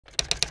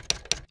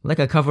Like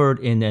I covered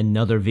in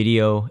another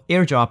video,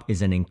 Airdrop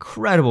is an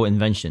incredible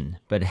invention,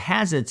 but it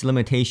has its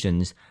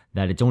limitations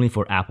that it's only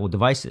for Apple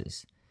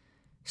devices.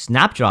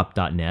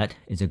 Snapdrop.net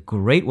is a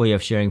great way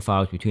of sharing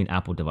files between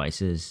Apple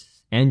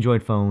devices,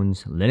 Android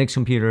phones, Linux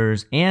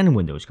computers, and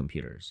Windows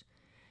computers.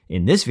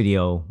 In this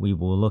video, we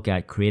will look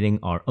at creating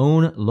our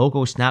own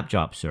local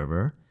Snapdrop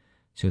server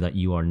so that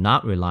you are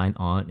not reliant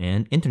on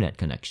an internet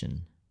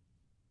connection.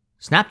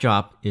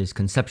 Snapdrop is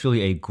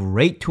conceptually a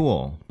great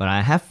tool, but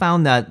I have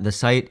found that the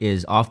site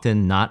is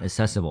often not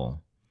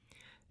accessible.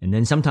 And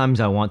then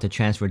sometimes I want to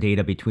transfer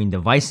data between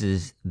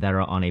devices that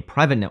are on a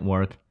private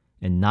network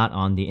and not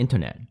on the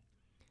internet.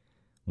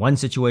 One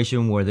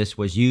situation where this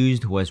was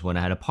used was when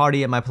I had a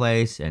party at my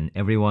place and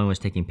everyone was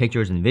taking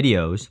pictures and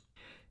videos.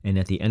 And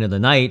at the end of the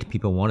night,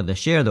 people wanted to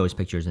share those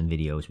pictures and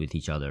videos with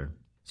each other.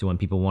 So when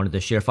people wanted to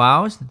share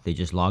files, they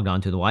just logged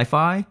onto the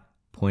Wi-Fi,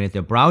 pointed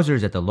their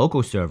browsers at the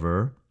local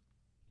server,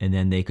 and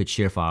then they could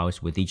share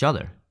files with each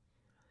other.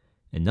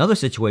 Another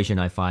situation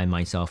I find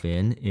myself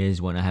in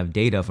is when I have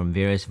data from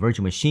various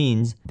virtual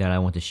machines that I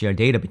want to share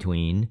data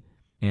between,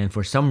 and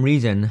for some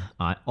reason,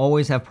 I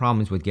always have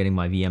problems with getting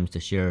my VMs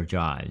to share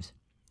drives.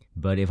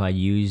 But if I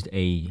used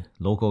a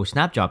local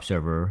Snapdrop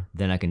server,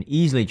 then I can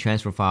easily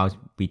transfer files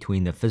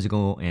between the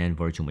physical and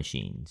virtual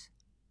machines.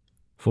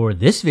 For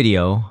this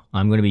video,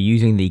 I'm going to be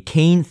using the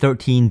CAINE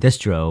 13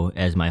 distro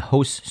as my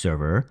host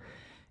server,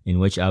 in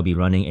which I'll be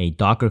running a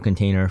Docker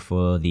container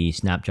for the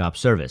Snapdrop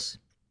service.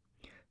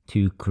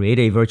 To create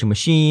a virtual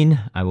machine,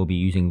 I will be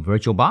using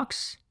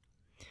VirtualBox.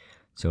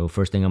 So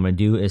first thing I'm going to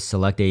do is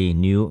select a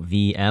new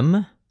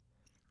VM,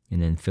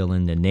 and then fill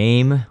in the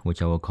name,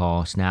 which I will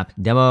call Snap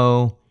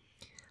Demo.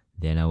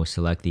 Then I will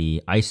select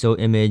the ISO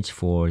image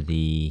for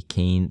the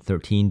CAINE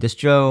 13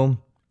 distro,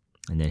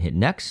 and then hit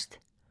Next.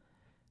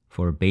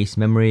 For base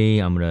memory,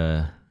 I'm going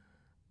to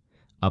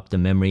up the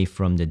memory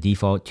from the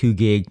default 2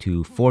 gig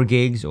to 4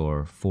 gigs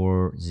or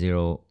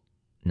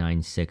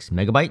 4096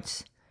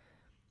 megabytes.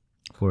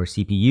 For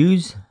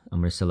CPUs, I'm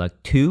going to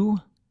select 2.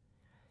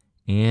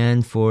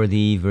 And for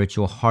the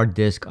virtual hard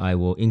disk, I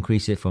will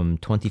increase it from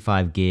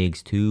 25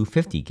 gigs to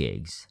 50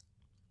 gigs.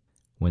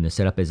 When the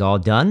setup is all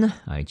done,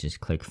 I just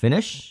click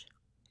Finish.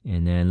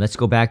 And then let's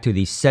go back to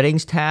the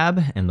Settings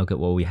tab and look at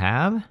what we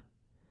have.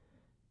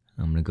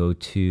 I'm going to go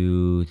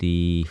to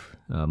the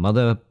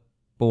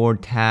Motherboard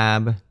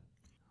tab.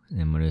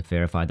 I'm going to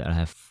verify that I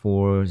have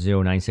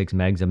 4096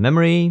 megs of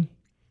memory.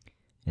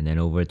 And then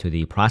over to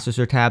the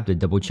Processor tab to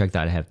double check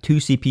that I have 2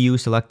 CPUs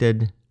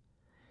selected.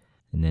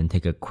 And then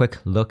take a quick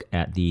look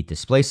at the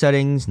display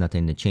settings.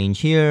 Nothing to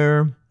change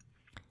here.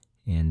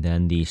 And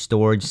then the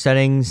storage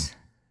settings.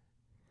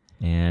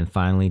 And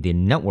finally the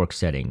network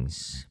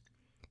settings.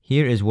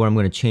 Here is where I'm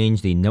going to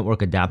change the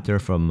network adapter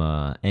from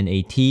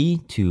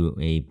NAT to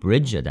a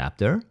bridge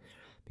adapter,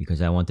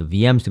 because I want the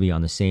VMs to be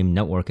on the same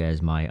network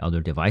as my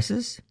other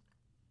devices.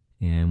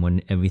 And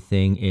when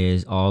everything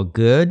is all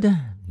good,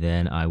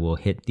 then I will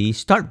hit the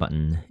Start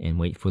button and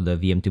wait for the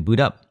VM to boot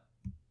up.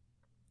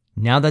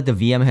 Now that the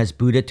VM has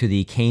booted to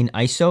the CAINE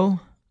ISO,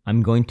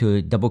 I'm going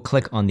to double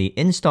click on the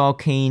Install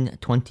CAINE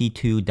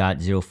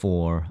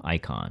 22.04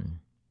 icon.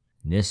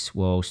 This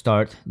will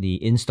start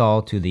the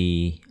install to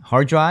the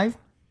hard drive.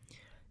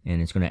 And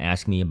it's going to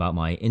ask me about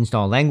my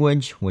install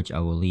language, which I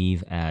will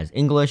leave as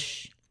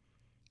English.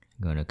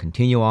 I'm going to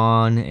continue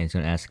on, and it's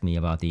going to ask me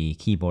about the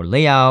keyboard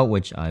layout,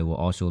 which I will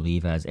also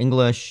leave as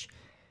English.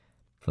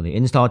 For the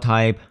install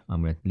type,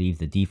 I'm going to leave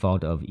the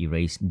default of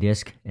erase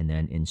disk and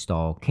then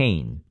install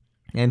CAINE.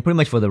 And pretty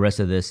much for the rest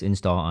of this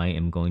install, I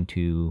am going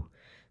to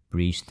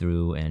breeze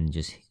through and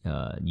just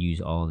use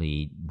all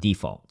the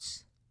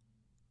defaults.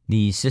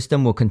 The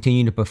system will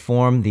continue to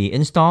perform the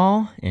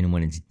install, and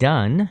when it's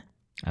done,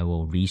 I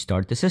will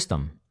restart the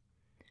system.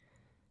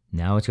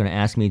 Now it's going to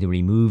ask me to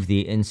remove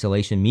the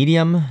installation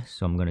medium.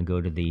 So I'm going to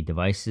go to the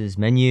Devices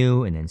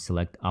menu and then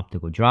select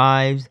Optical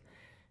Drives.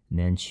 And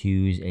then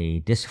choose a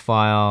disk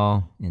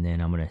file. And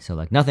then I'm going to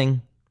select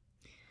nothing.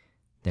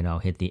 Then I'll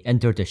hit the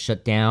Enter to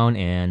shut down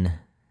and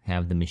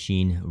have the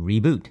machine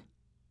reboot.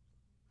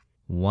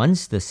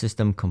 Once the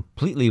system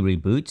completely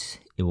reboots,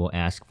 it will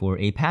ask for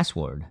a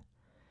password.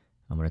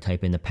 I'm going to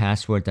type in the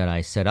password that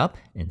I set up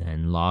and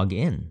then log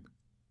in.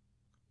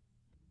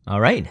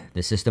 Alright,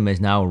 the system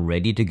is now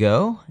ready to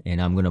go,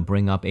 and I'm going to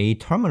bring up a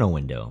terminal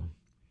window.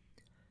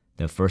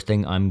 The first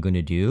thing I'm going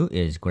to do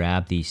is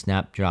grab the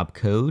Snapdrop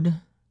code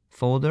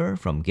folder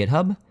from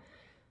GitHub.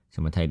 So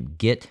I'm going to type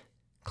git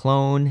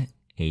clone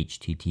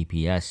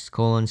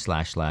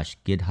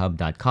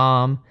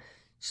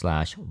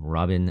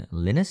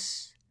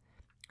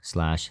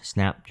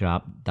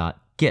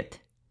https://github.com/robinlinus/snapdrop.git.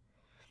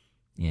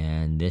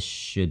 And this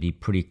should be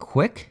pretty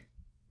quick.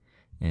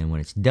 And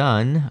when it's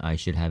done, I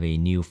should have a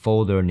new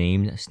folder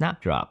named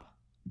Snapdrop.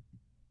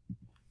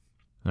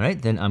 All right,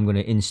 then I'm going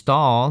to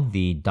install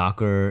the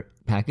Docker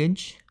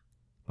package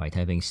by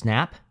typing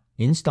snap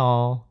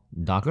install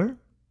docker.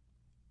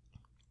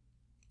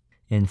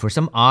 And for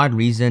some odd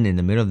reason, in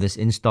the middle of this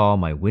install,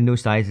 my window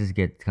sizes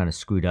get kind of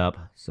screwed up.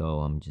 So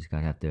I'm just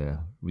going to have to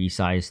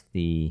resize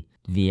the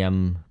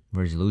VM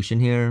resolution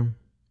here.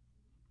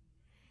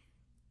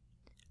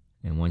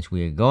 And once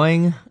we get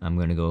going, I'm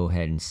going to go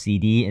ahead and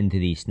cd into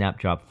the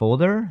Snapdrop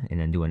folder and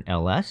then do an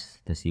ls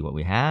to see what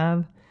we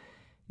have.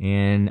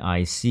 And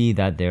I see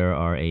that there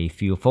are a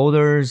few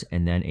folders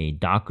and then a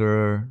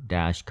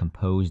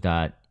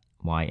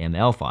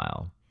docker-compose.yml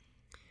file.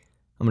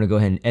 I'm going to go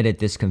ahead and edit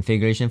this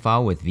configuration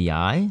file with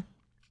VI.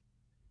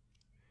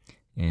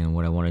 And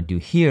what I want to do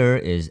here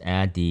is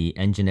add the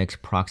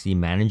Nginx proxy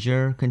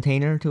manager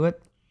container to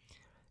it,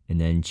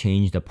 and then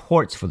change the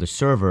ports for the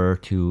server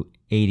to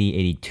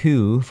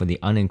 8082 for the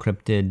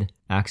unencrypted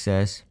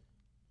access,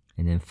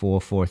 and then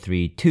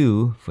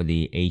 4432 for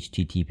the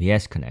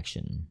HTTPS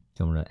connection.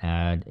 So I'm going to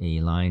add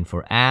a line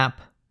for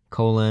app,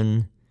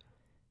 colon,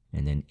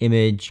 and then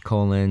image,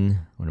 colon.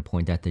 I'm going to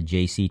point that to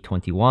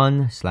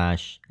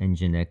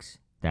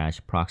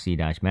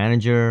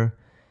jc21/nginx-proxy-manager,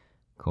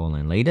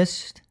 colon,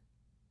 latest.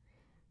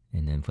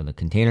 And then for the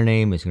container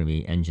name, it's going to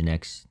be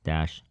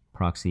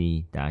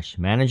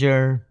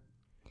nginx-proxy-manager.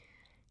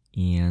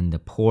 And the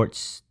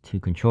ports to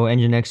control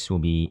Nginx will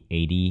be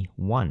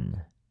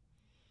 81.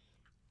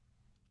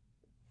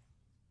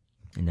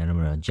 And then I'm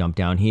going to jump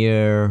down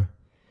here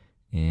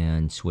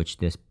and switch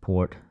this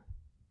port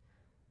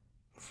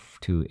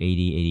to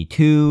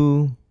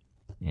 8082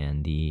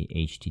 and the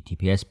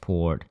HTTPS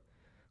port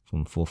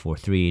from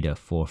 443 to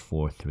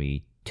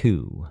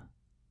 4432.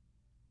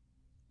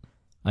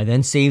 I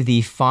then save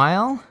the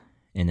file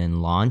and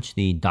then launch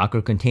the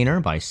Docker container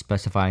by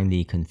specifying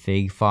the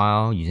config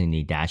file using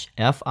the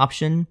 -f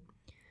option,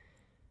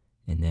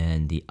 and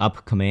then the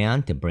up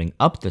command to bring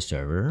up the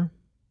server,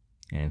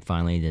 and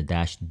finally the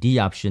 -d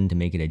option to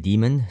make it a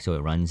daemon so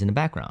it runs in the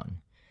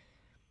background.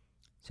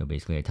 So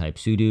basically I type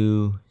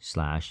sudo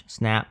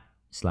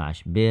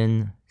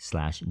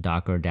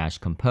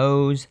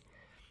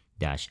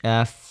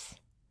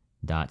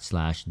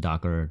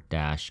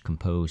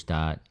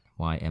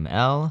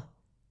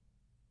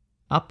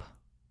up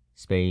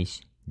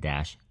space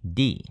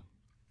 -d.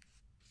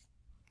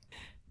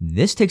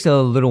 This takes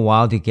a little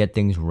while to get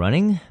things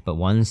running, but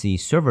once the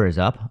server is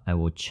up, I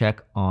will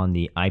check on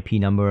the IP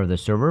number of the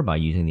server by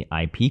using the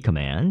IP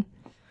command.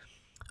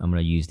 I'm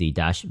going to use the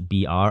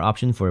 -br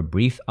option for a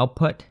brief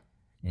output,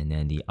 and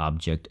then the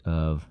object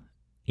of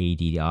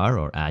ADR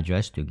or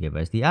address to give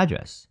us the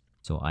address.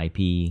 So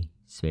IP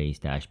space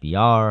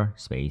 -br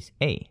space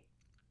A.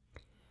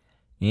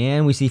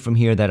 And we see from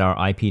here that our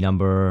IP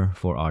number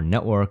for our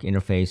network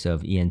interface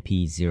of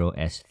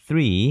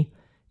ENP0S3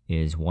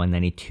 is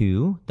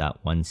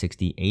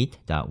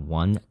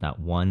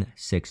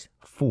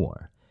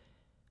 192.168.1.164.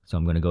 So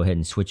I'm going to go ahead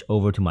and switch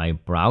over to my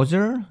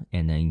browser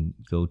and then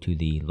go to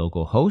the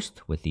local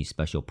host with the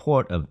special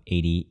port of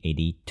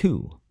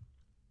 8082.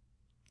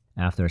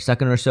 After a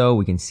second or so,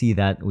 we can see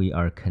that we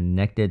are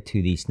connected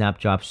to the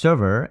Snapdrop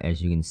server.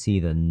 As you can see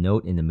the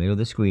note in the middle of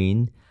the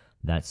screen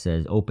that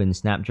says open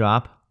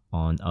Snapdrop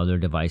on other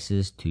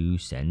devices to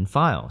send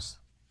files.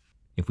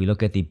 If we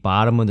look at the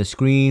bottom of the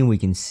screen, we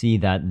can see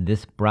that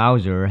this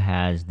browser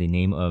has the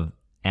name of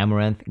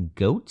Amaranth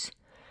Goat.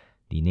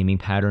 The naming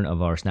pattern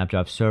of our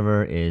Snapdrop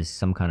server is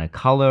some kind of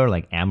color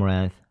like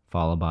amaranth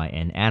followed by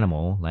an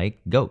animal like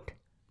goat.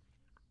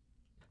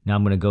 Now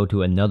I'm going to go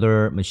to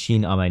another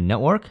machine on my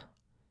network.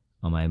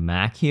 On my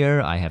Mac here,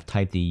 I have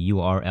typed the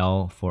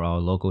URL for our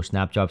local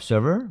Snapdrop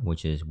server,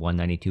 which is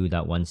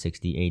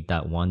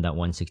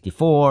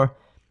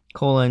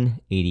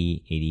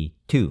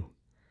 192.168.1.164:8082.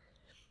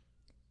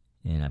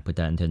 And I put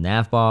that into the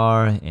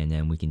navbar, and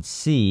then we can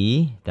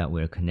see that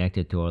we're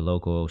connected to our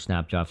local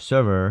Snapdrop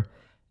server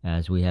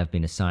as we have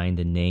been assigned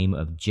the name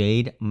of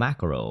Jade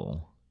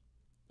Mackerel.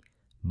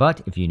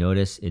 But if you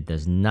notice, it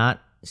does not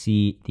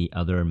see the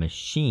other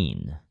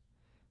machine,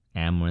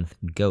 Amaranth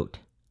Goat.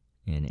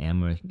 And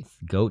Amaranth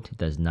Goat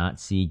does not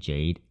see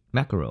Jade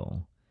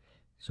Mackerel.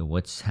 So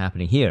what's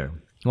happening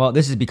here? Well,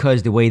 this is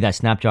because the way that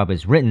Snapdrop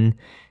is written,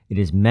 it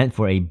is meant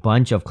for a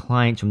bunch of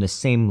clients from the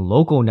same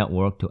local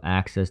network to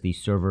access the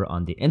server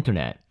on the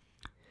internet.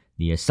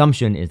 The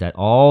assumption is that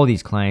all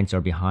these clients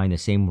are behind the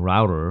same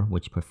router,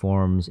 which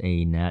performs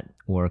a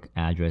network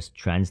address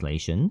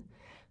translation,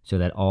 so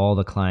that all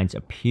the clients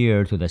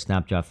appear to the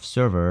Snapdrop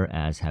server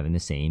as having the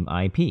same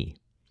IP.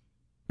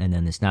 And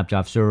then the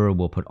Snapdrop server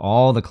will put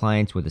all the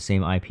clients with the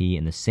same IP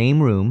in the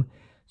same room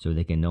so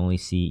they can only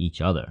see each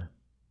other.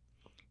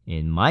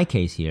 In my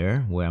case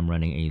here, where I'm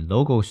running a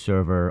local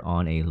server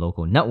on a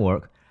local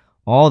network,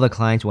 all the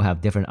clients will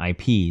have different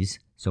IPs,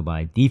 so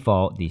by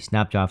default, the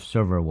Snapdrop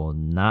server will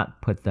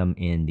not put them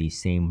in the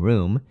same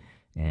room,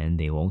 and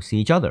they won't see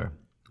each other,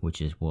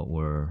 which is what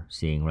we're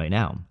seeing right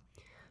now.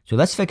 So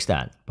let's fix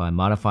that by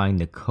modifying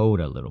the code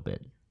a little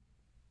bit.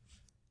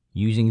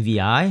 Using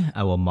VI,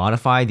 I will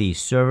modify the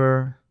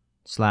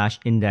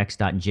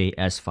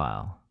server/index.js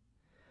file.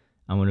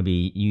 I'm going to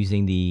be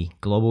using the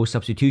global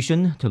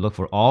substitution to look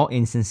for all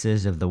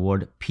instances of the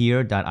word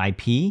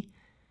peer.ip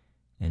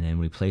and then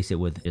replace it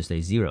with just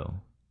a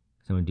 0.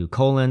 So I'm going to do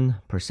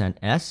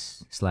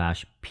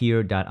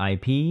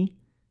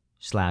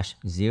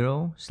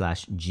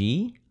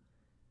 :s/peer.ip/0/g.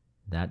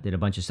 That did a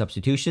bunch of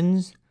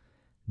substitutions.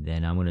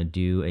 Then I'm going to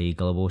do a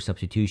global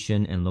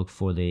substitution and look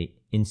for the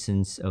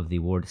instance of the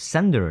word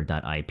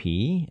sender.ip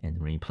and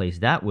replace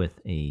that with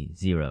a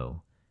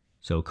 0.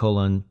 So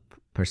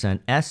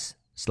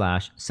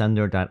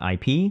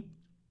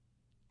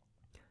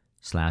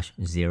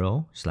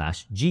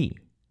 $s/sender.ip/0/g.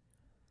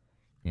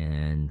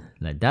 And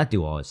let that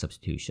do all its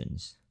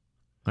substitutions.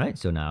 All right,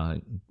 so now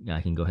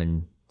I can go ahead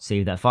and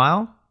save that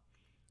file.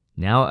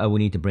 Now I will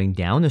need to bring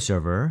down the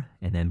server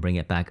and then bring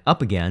it back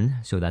up again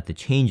so that the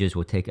changes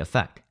will take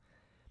effect.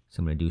 So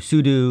I'm going to do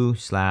sudo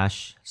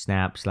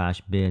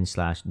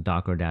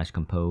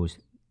 /snap/bin/docker-compose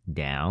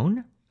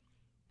down.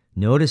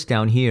 Notice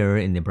down here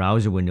in the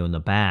browser window in the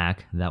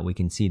back that we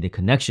can see the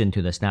connection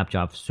to the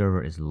Snapdrop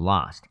server is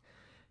lost.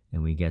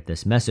 And we get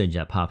this message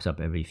that pops up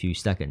every few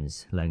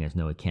seconds, letting us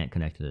know it can't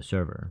connect to the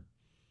server.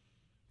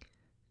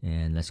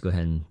 And let's go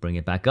ahead and bring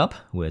it back up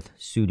with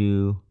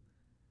sudo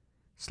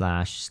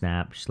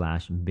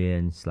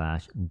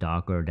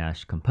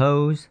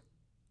 /snap/bin/docker-compose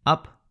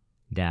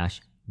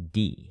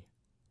up-d.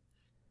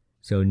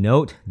 So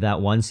note that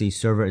once the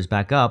server is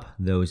back up,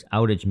 those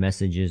outage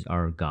messages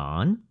are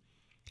gone.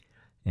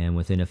 And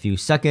within a few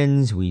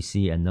seconds, we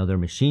see another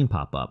machine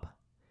pop up.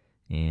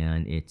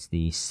 And it's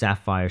the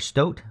Sapphire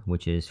Stoat,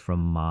 which is from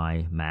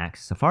my Mac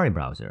Safari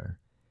browser.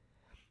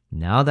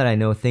 Now that I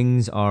know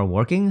things are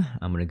working,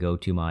 I'm going to go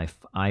to my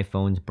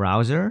iPhone's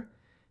browser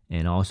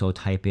and also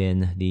type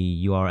in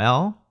the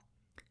URL.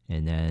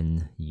 And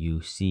then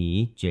you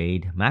see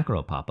Jade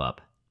Macro pop up.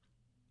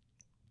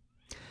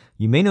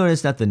 You may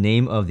notice that the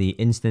name of the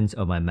instance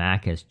of my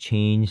Mac has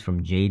changed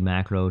from Jade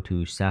Macro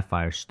to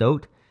Sapphire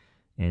Stoat,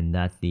 and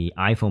that the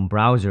iPhone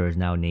browser is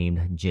now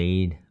named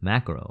Jade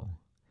Macro.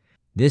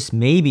 This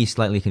may be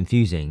slightly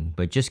confusing,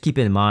 but just keep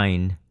in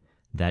mind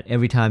that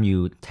every time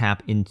you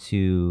tap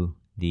into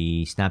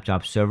the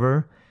Snapdrop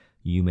server,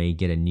 you may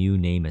get a new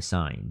name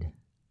assigned.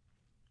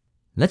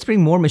 Let's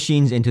bring more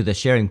machines into the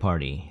sharing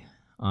party.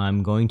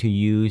 I'm going to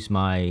use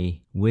my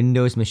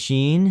Windows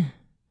machine,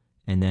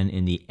 and then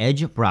in the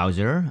Edge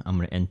browser, I'm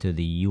going to enter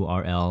the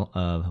URL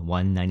of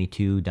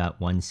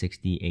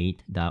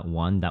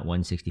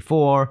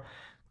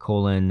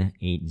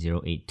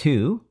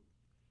 192.168.1.164:8082.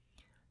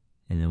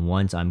 And then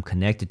once I'm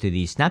connected to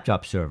the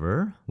Snapdrop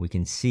server, we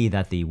can see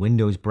that the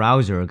Windows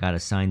browser got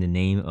assigned the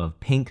name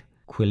of Pink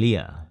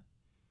Quillia.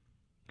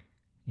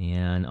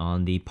 And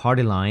on the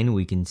party line,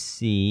 we can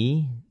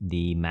see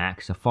the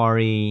Mac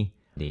Safari,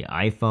 the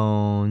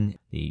iPhone,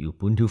 the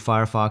Ubuntu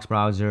Firefox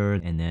browser,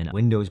 and then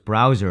Windows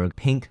browser,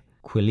 Pink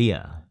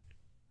Quillia.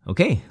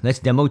 Okay, let's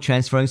demo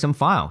transferring some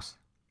files.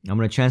 I'm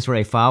going to transfer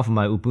a file from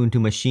my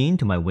Ubuntu machine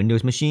to my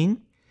Windows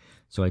machine.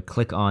 So I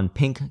click on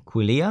Pink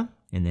Quillia,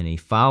 and then a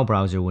file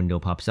browser window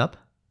pops up.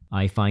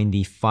 I find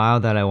the file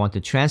that I want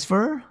to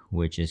transfer,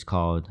 which is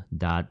called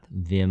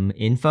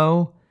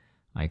 .viminfo.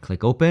 I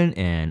click open,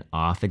 and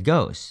off it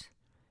goes.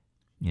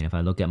 And if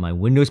I look at my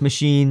Windows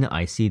machine,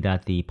 I see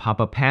that the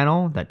pop-up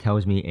panel that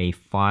tells me a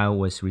file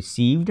was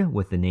received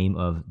with the name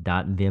of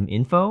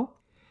 .viminfo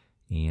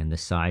and the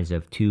size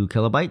of 2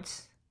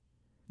 kilobytes.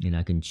 And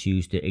I can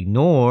choose to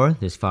ignore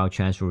this file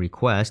transfer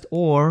request,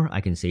 or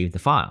I can save the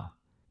file.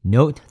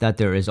 Note that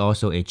there is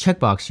also a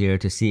checkbox here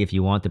to see if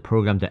you want the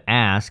program to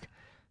ask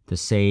to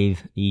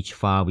save each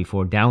file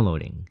before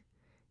downloading.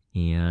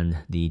 And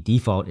the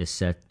default is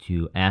set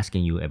to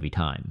asking you every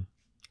time.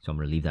 So I'm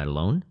going to leave that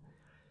alone.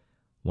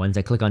 Once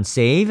I click on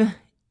save,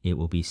 it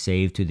will be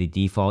saved to the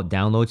default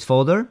downloads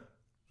folder.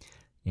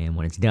 And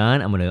when it's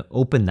done, I'm going to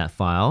open that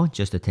file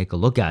just to take a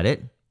look at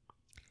it.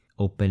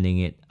 Opening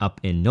it up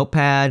in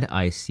Notepad,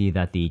 I see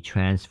that the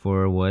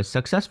transfer was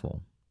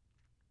successful.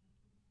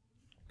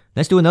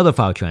 Let's do another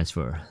file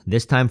transfer,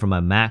 this time from my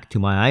Mac to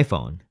my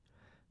iPhone.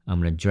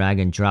 I'm going to drag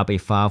and drop a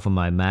file from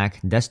my Mac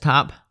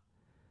desktop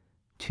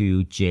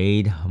to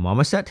Jade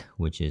Marmoset,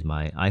 which is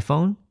my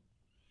iPhone.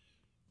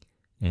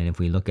 And if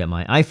we look at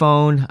my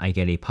iPhone, I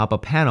get a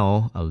pop-up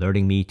panel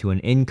alerting me to an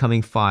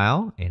incoming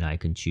file, and I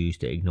can choose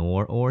to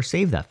ignore or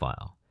save that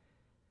file.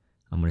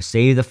 I'm going to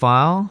save the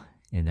file,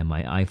 and then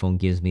my iPhone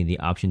gives me the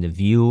option to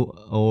view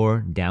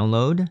or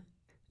download.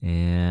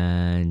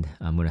 And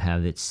I'm going to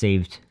have it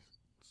saved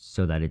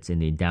so that it's in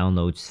the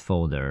downloads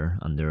folder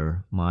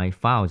under my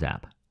Files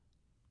app.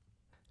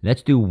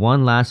 Let's do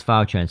one last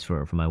file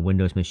transfer from my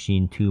Windows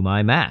machine to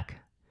my Mac.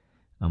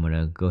 I'm going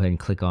to go ahead and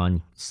click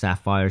on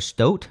Sapphire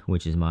Stoat,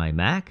 which is my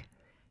Mac,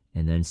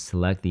 and then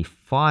select the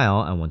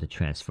file I want to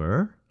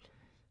transfer.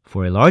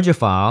 For a larger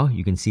file,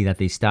 you can see that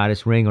the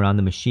status ring around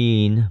the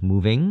machine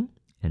moving,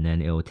 and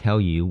then it will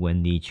tell you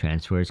when the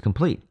transfer is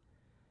complete.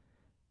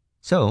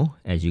 So,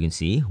 as you can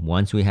see,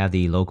 once we have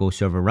the local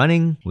server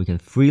running, we can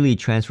freely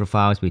transfer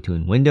files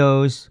between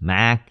Windows,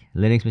 Mac,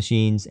 Linux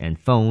machines, and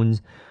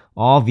phones,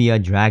 all via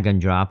drag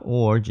and drop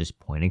or just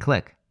point and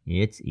click.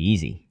 It's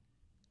easy.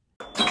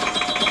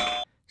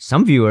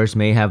 Some viewers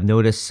may have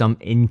noticed some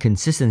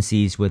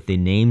inconsistencies with the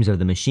names of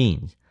the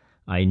machines.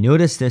 I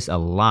notice this a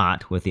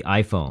lot with the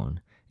iPhone,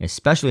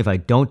 especially if I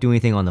don't do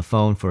anything on the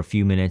phone for a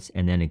few minutes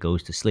and then it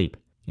goes to sleep.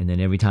 And then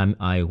every time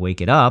I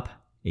wake it up,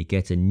 it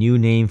gets a new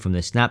name from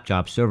the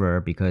Snapdrop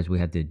server because we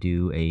have to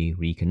do a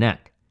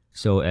reconnect.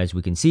 So as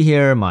we can see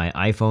here, my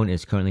iPhone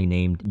is currently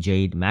named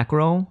Jade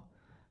Macro,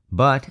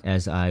 but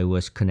as I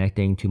was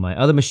connecting to my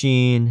other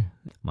machine,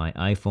 my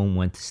iPhone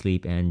went to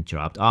sleep and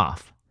dropped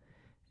off.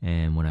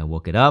 And when I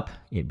woke it up,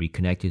 it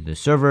reconnected to the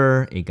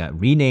server. It got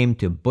renamed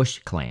to Bush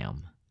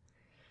Clam.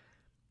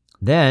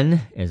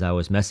 Then, as I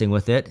was messing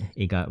with it,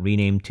 it got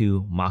renamed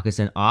to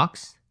Moccasin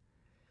Ox.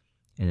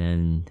 And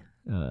then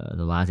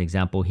the last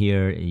example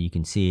here, you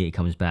can see it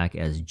comes back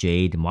as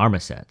Jade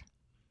Marmoset.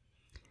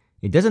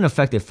 It doesn't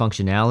affect the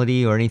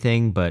functionality or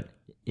anything, but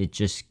it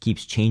just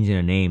keeps changing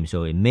the name,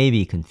 so it may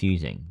be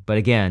confusing. But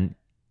again,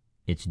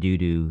 it's due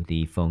to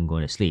the phone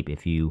going to sleep.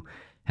 If you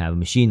have a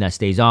machine that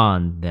stays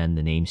on, then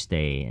the names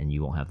stay and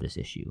you won't have this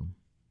issue.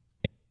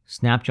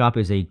 Snapdrop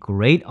is a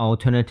great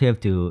alternative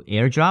to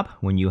Airdrop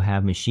when you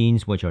have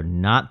machines which are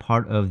not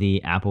part of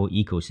the Apple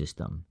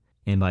ecosystem.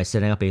 And by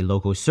setting up a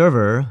local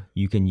server,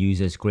 you can use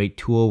this great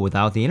tool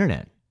without the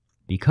internet.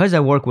 Because I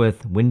work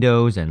with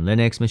Windows and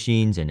Linux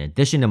machines in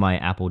addition to my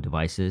Apple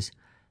devices,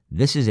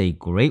 this is a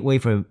great way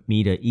for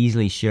me to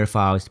easily share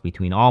files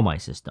between all my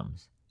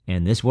systems.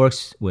 And this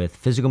works with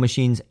physical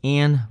machines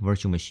and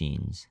virtual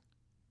machines.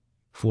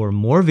 For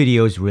more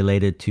videos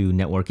related to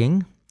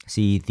networking,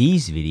 see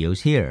these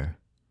videos here.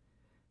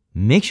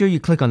 Make sure you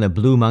click on the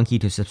blue monkey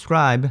to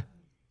subscribe.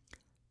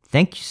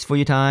 Thanks for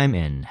your time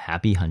and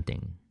happy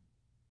hunting.